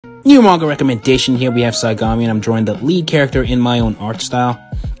New manga recommendation. Here we have Saigami, and I'm drawing the lead character in my own art style.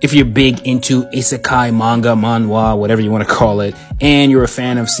 If you're big into Isekai manga, manhwa, whatever you want to call it, and you're a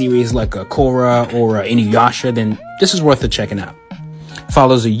fan of series like a Korra or a Inuyasha, then this is worth checking out.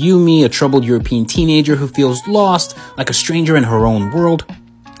 Follows a Yumi, a troubled European teenager who feels lost, like a stranger in her own world.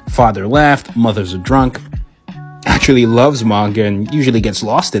 Father left, mother's a drunk. Actually loves manga and usually gets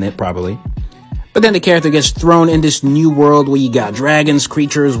lost in it, probably. But then the character gets thrown in this new world where you got dragons,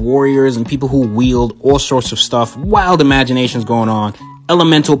 creatures, warriors, and people who wield all sorts of stuff, wild imaginations going on,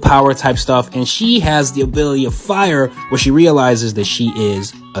 elemental power type stuff, and she has the ability of fire where she realizes that she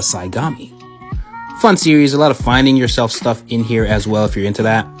is a Saigami. Fun series, a lot of finding yourself stuff in here as well if you're into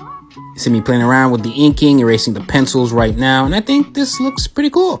that. You see me playing around with the inking, erasing the pencils right now, and I think this looks pretty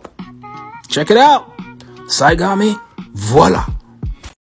cool. Check it out. Saigami, voila.